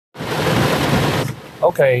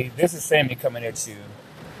Okay, this is Sammy coming at you.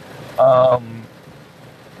 Um,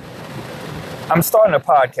 I'm starting a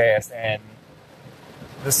podcast, and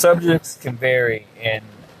the subjects can vary. And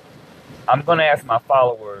I'm going to ask my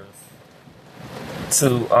followers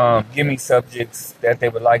to give me subjects that they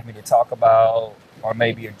would like me to talk about or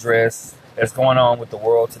maybe address that's going on with the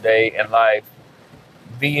world today and life,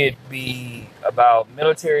 be it be about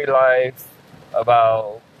military life,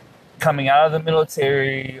 about coming out of the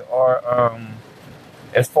military, or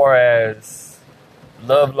as far as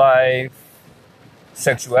love life,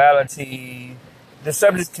 sexuality. The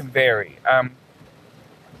subjects can vary. I'm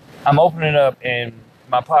opening up, and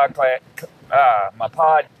my podcast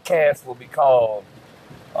will be called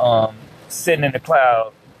 "Sitting in the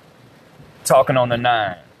Cloud, Talking on the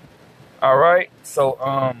Nine." All right, so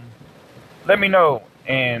let me know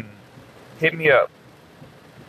and hit me up.